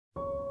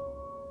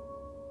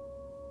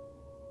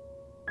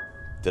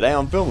Today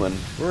on Filmlin,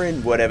 we're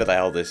in whatever the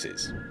hell this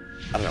is.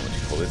 I don't know what you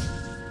call this.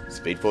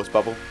 Speed Force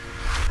bubble?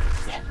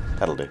 Yeah,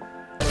 that'll do.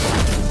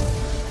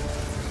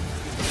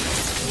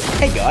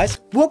 Hey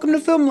guys, welcome to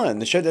Filmlin,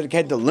 the show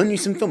dedicated to learn you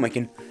some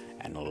filmmaking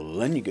and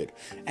learn you good.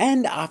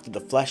 And after The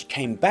Flash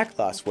came back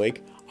last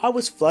week, I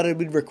was flooded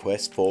with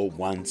requests for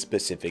one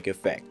specific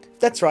effect.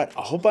 That's right,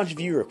 a whole bunch of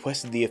you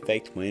requested the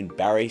effect when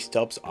Barry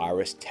stops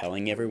Iris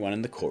telling everyone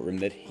in the courtroom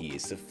that he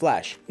is the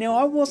Flash. Now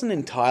I wasn't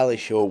entirely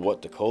sure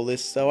what to call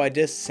this, so I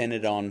just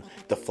centered on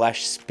the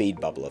Flash speed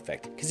bubble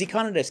effect, because he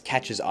kind of just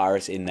catches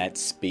Iris in that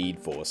Speed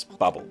Force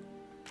bubble.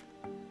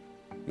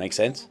 Make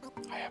sense?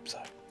 I hope so.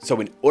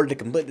 So in order to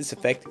complete this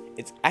effect,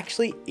 it's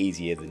actually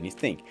easier than you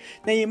think.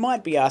 Now you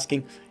might be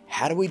asking,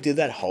 how do we do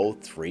that whole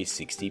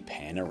 360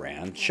 pan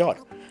around shot?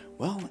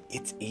 Well,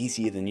 it's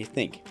easier than you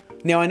think.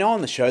 Now I know on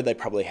the show they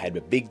probably had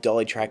a big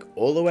dolly track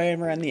all the way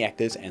around the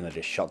actors and they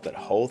just shot that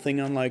whole thing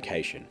on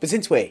location. But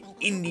since we're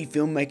indie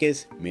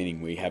filmmakers,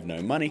 meaning we have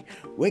no money,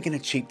 we're going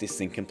to cheat this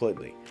thing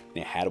completely.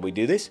 Now how do we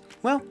do this?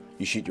 Well,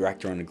 you shoot your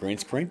actor on a green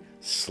screen,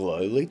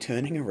 slowly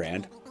turning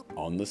around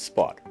on the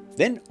spot.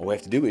 Then all we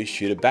have to do is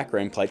shoot a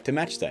background plate to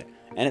match that.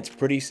 And it's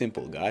pretty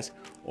simple, guys.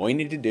 All you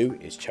need to do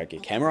is chuck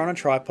your camera on a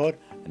tripod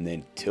and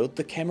then tilt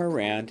the camera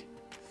around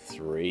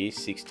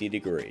 360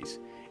 degrees.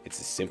 It's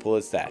as simple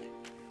as that.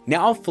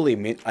 Now I'll fully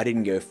admit I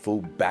didn't go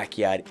full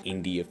backyard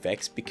indie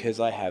effects because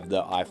I have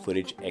the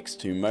iFootage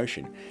X2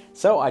 motion.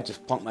 So I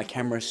just plonked my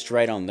camera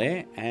straight on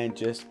there and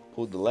just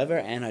pulled the lever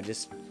and I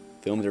just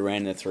filmed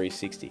around in a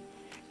 360.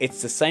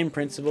 It's the same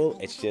principle,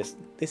 it's just,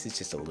 this is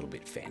just a little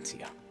bit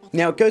fancier.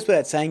 Now it goes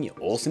without saying you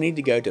also need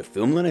to go to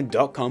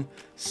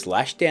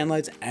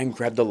filmlearnin.com/downloads and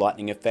grab the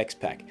lightning effects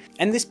pack.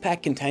 And this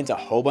pack contains a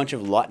whole bunch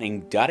of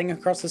lightning darting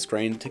across the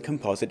screen to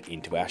composite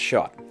into our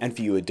shot. And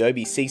for you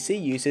Adobe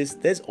CC users,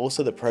 there's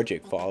also the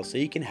project file so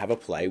you can have a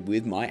play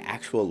with my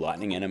actual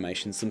lightning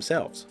animations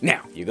themselves.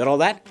 Now, you got all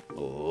that?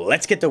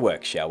 Let's get to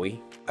work, shall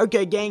we?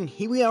 Okay gang,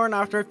 here we are in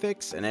After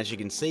Effects, and as you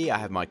can see I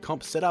have my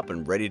comp set up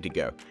and ready to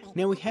go.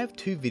 Now we have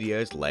two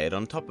videos layered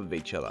on top of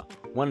each other.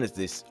 One is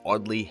this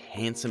oddly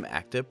handsome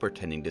actor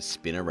pretending to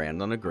spin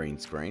around on a green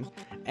screen,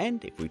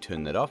 and if we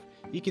turn that off,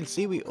 you can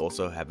see we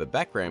also have a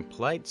background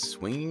plate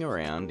swinging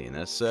around in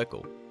a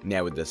circle.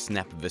 Now with the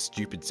snap of a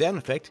stupid sound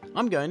effect,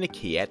 I'm going to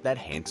key out that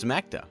handsome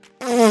actor.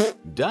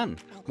 Done!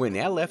 We're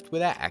now left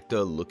with our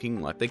actor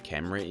looking like the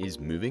camera is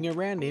moving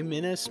around him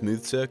in a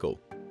smooth circle.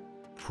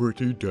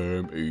 Pretty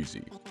damn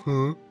easy,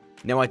 huh?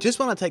 Now I just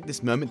want to take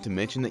this moment to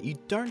mention that you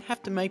don't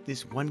have to make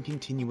this one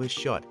continuous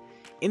shot.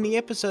 In the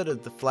episode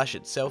of The Flash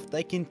itself,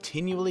 they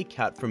continually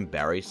cut from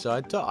Barry's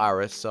side to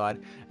Iris'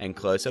 side and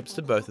close-ups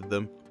to both of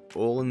them,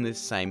 all in this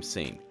same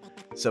scene.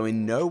 So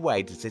in no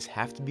way does this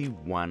have to be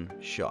one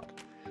shot.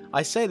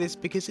 I say this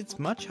because it's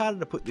much harder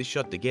to put this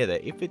shot together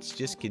if it's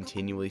just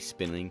continually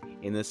spinning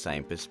in the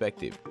same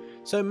perspective.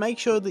 So make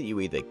sure that you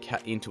either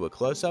cut into a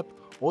close-up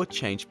or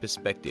change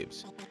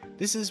perspectives.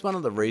 This is one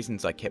of the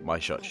reasons I kept my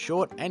shot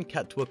short and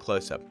cut to a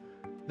close-up.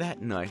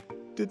 That night,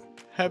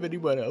 didn't have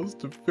anyone else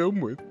to film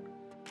with.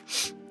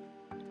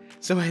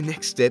 So our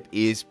next step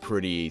is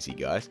pretty easy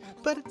guys,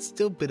 but it's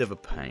still a bit of a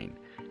pain,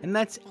 and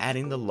that's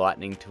adding the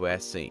lightning to our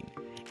scene.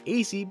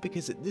 Easy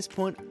because at this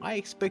point I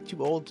expect you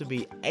all to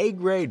be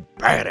A-grade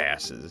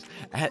badasses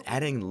at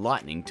adding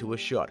lightning to a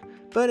shot,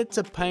 but it's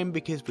a pain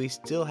because we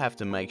still have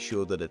to make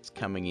sure that it's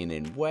coming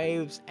in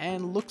waves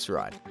and looks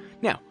right.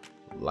 Now,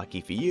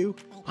 lucky for you,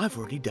 I've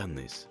already done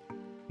this.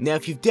 Now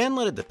if you've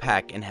downloaded the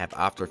pack and have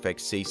After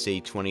Effects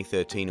CC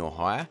 2013 or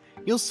higher,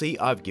 you'll see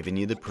I've given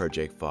you the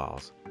project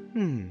files.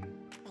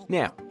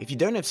 Now, if you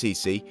don't have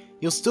CC,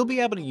 you'll still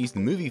be able to use the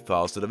movie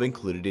files that I've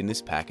included in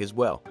this pack as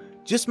well.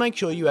 Just make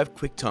sure you have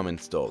QuickTime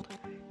installed.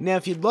 Now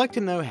if you'd like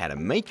to know how to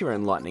make your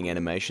own lightning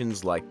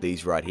animations like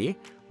these right here,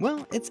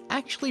 well, it's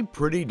actually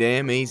pretty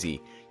damn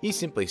easy. You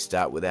simply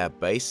start with our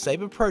base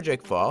SABER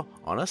project file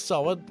on a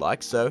solid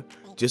like so,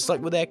 just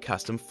like with our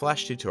custom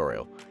Flash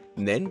tutorial.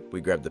 And then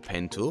we grab the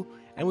pen tool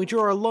and we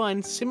draw a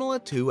line similar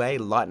to a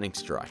lightning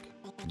strike.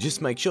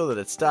 Just make sure that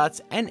it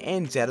starts and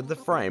ends out of the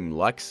frame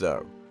like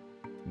so.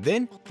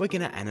 Then we're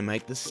going to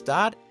animate the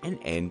start and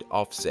end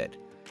offset.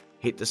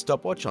 Hit the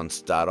stopwatch on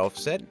start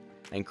offset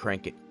and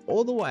crank it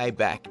all the way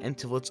back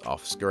until it's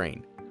off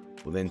screen.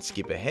 We'll then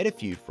skip ahead a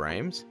few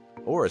frames,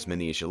 or as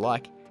many as you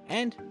like,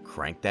 and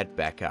crank that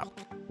back up.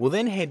 We'll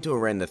then head to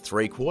around the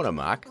 3/4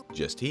 mark,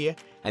 just here,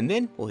 and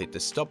then we'll hit the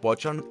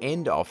stopwatch on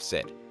end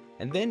offset.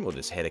 And then we'll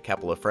just head a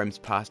couple of frames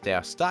past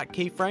our start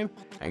keyframe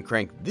and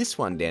crank this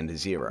one down to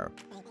 0.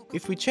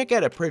 If we check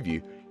out a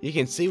preview, you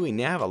can see we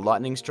now have a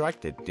lightning strike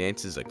that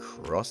dances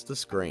across the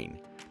screen.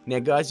 Now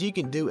guys, you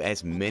can do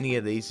as many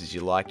of these as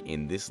you like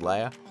in this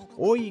layer,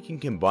 or you can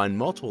combine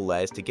multiple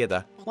layers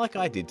together like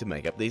I did to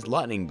make up these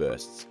lightning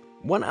bursts.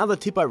 One other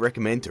tip I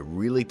recommend to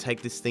really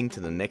take this thing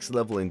to the next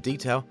level in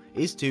detail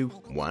is to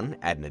 1.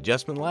 Add an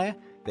adjustment layer,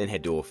 then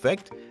head to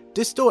Effect,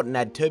 Distort and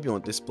add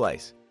Turbulent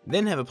Displace.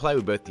 Then have a play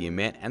with both the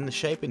amount and the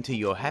shape until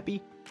you're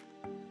happy.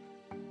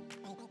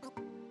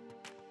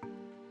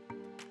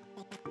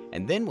 And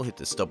and then we'll hit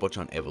the stopwatch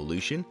on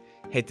evolution,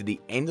 head to the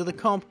end of the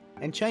comp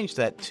and change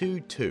that to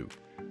 2.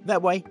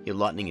 That way your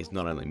lightning is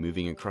not only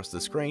moving across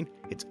the screen,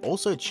 it's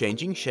also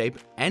changing shape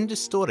and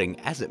distorting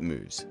as it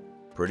moves.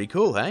 Pretty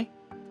cool, hey?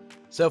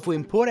 So if we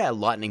import our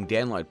lightning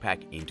download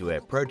pack into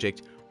our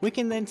project, we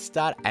can then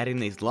start adding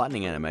these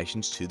lightning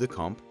animations to the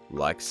comp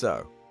like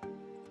so.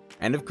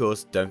 And of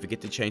course, don't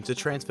forget to change the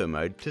transfer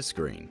mode to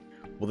screen.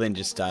 We'll then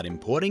just start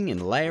importing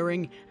and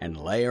layering and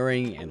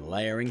layering and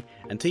layering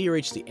until you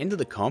reach the end of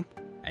the comp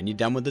and you're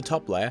done with the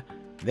top layer.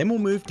 Then we'll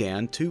move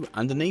down to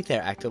underneath our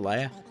actor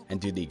layer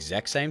and do the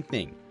exact same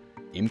thing.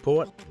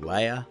 Import,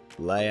 layer,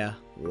 layer,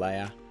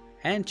 layer,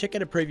 and check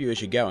out a preview as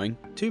you're going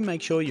to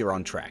make sure you're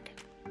on track.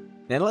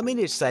 Now let me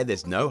just say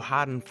there's no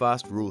hard and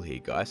fast rule here,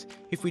 guys.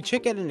 If we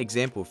check out an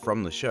example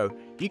from the show,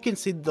 you can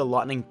see that the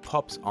lightning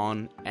pops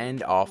on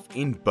and off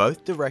in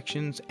both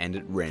directions and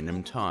at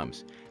random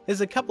times. There's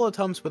a couple of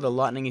times where the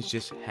lightning is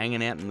just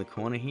hanging out in the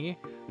corner here.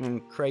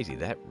 Crazy,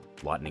 that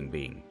lightning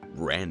being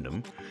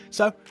random.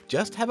 So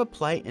just have a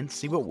play and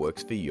see what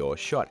works for your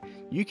shot.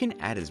 You can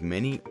add as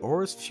many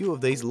or as few of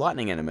these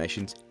lightning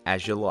animations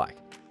as you like.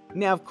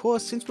 Now of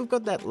course, since we've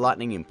got that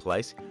lightning in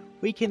place,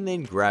 we can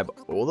then grab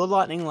all the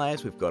lightning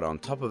layers we've got on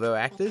top of our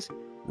actors,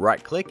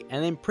 right click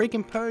and then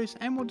pre-compose,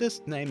 and we'll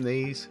just name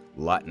these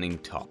lightning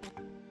top.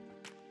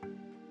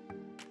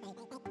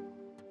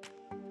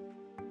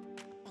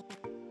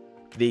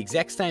 The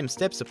exact same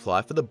steps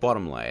apply for the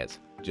bottom layers.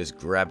 Just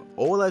grab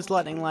all those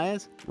lightning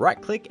layers,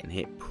 right click and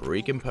hit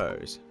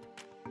pre-compose.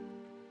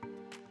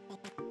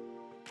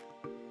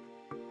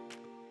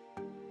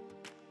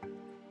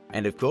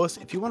 And of course,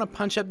 if you want to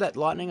punch up that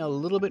lightning a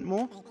little bit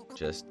more,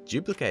 just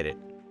duplicate it.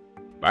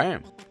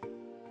 Bam!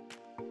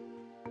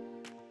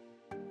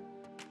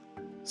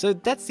 So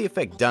that's the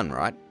effect done,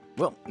 right?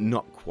 Well,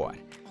 not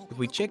quite. If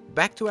we check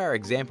back to our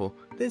example,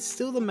 there's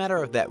still the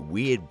matter of that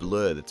weird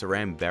blur that's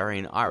around Barry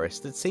and Iris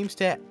that seems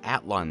to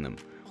outline them.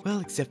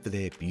 Well, except for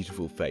their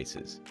beautiful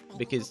faces.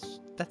 Because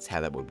that's how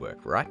that would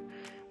work, right?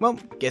 Well,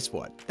 guess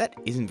what? That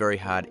isn't very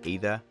hard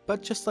either,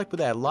 but just like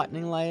with our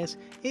lightning layers,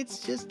 it's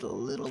just a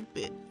little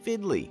bit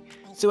fiddly.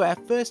 So our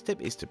first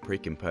step is to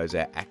pre-compose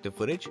our actor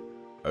footage,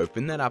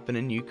 open that up in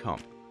a new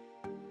comp.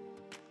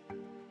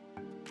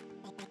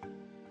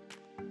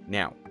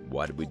 Now,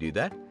 why did we do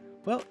that?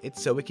 Well,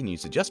 it's so we can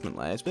use adjustment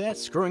layers without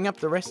screwing up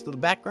the rest of the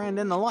background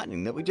and the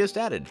lightning that we just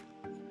added.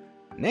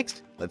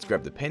 Next, let's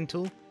grab the pen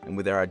tool, and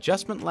with our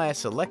adjustment layer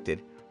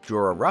selected,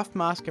 draw a rough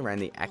mask around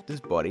the actor's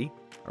body,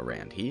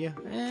 around here,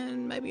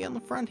 and maybe on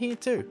the front here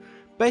too.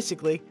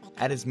 Basically,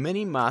 add as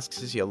many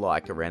masks as you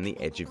like around the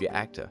edge of your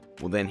actor.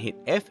 We'll then hit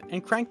F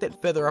and crank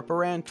that feather up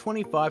around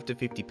 25 to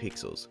 50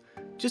 pixels,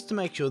 just to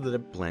make sure that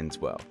it blends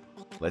well.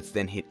 Let's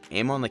then hit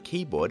M on the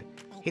keyboard,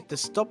 hit the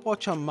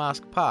stopwatch on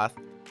mask path,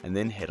 and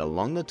then head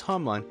along the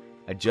timeline,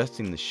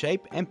 adjusting the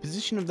shape and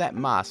position of that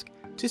mask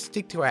to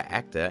stick to our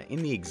actor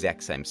in the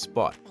exact same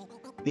spot.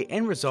 The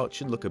end result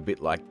should look a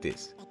bit like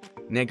this.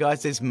 Now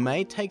guys, this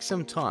may take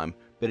some time,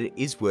 but it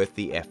is worth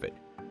the effort.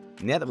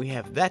 Now that we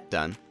have that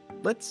done,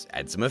 let's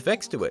add some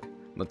effects to it.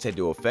 Let's head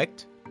to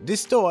Effect,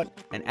 Distort,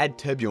 and add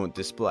Turbulent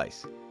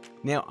Displace.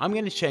 Now I'm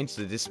going to change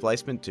the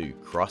displacement to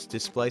Cross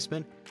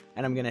Displacement,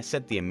 and I'm going to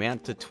set the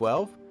amount to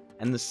 12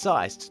 and the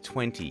size to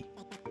 20.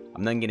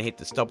 I'm then going to hit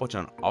the stopwatch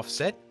on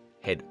Offset,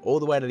 head all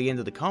the way to the end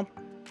of the comp,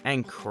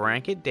 and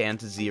crank it down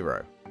to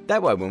 0.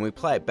 That way when we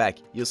play it back,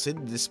 you'll see the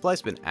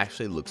displacement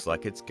actually looks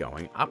like it's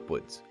going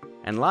upwards.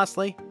 And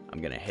lastly,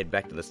 I'm going to head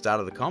back to the start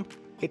of the comp,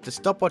 hit the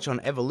stopwatch on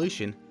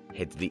Evolution,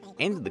 head to the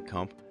end of the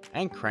comp,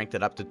 and crank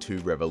that up to 2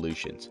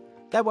 revolutions.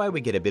 That way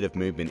we get a bit of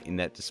movement in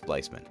that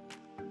displacement.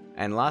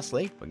 And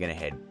lastly, we're going to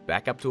head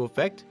back up to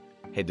Effect,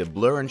 head to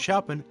Blur and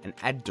Sharpen, and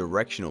add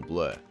Directional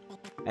Blur.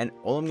 And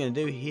all I'm going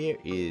to do here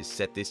is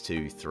set this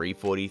to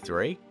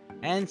 343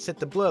 and set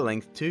the blur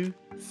length to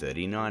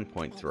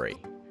 39.3.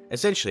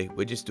 Essentially,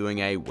 we're just doing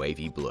a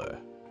wavy blur.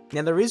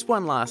 Now there is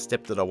one last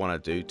step that I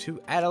want to do to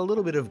add a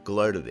little bit of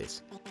glow to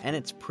this, and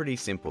it's pretty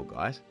simple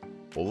guys.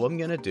 All I'm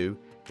going to do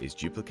is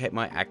duplicate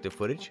my actor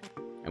footage,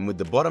 and with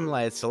the bottom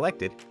layers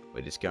selected,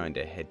 we're just going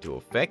to head to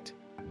Effect,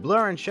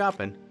 Blur and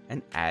Sharpen,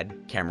 and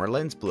add Camera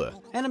Lens Blur.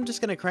 And I'm just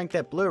going to crank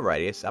that blur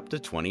radius up to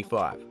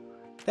 25.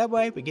 That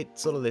way we get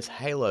sort of this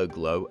halo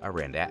glow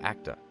around our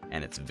actor,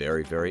 and it's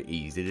very, very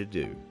easy to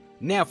do.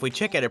 Now if we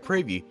check out a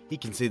preview, you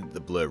can see that the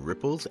blur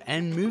ripples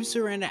and moves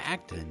around our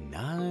actor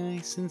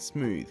nice and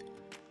smooth.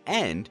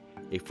 And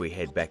if we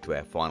head back to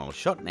our final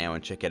shot now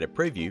and check out a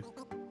preview,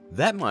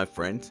 that my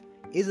friends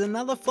is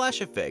another flash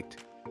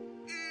effect.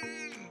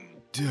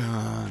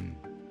 Done.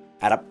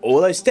 Add up all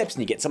those steps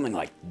and you get something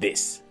like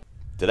this.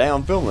 Today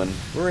on Filmin,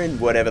 we're in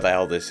whatever the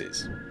hell this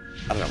is.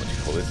 I don't know what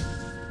you call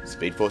this.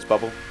 Speed Force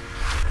bubble?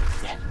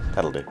 Yeah,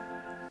 that'll do.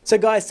 So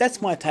guys,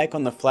 that's my take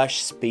on the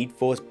Flash Speed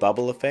Force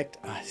bubble effect.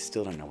 I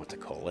still don't know what to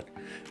call it.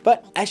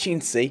 But as you can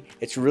see,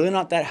 it's really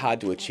not that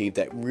hard to achieve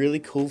that really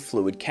cool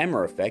fluid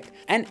camera effect,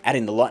 and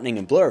adding the lightning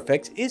and blur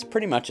effects is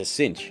pretty much a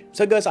cinch.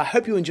 So guys, I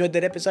hope you enjoyed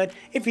that episode.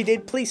 If you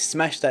did, please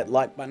smash that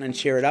like button and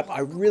share it up.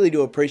 I really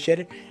do appreciate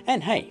it.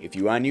 And hey, if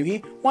you are new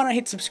here, why not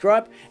hit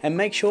subscribe, and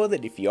make sure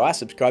that if you are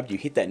subscribed, you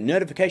hit that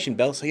notification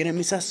bell so you don't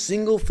miss a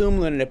single Film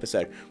Learnin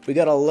episode. We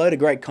got a load of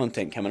great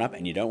content coming up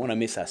and you don't want to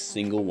miss a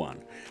single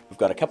one. We've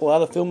got a couple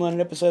other Film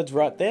Learnin episodes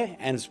right there,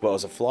 and as well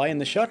as a fly in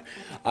the shot.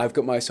 I've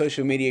got my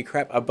social media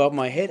crap above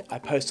my head. I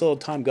post all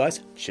the time,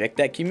 guys. Check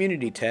that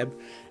community tab.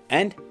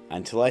 And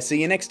until I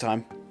see you next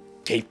time,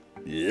 keep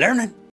learning.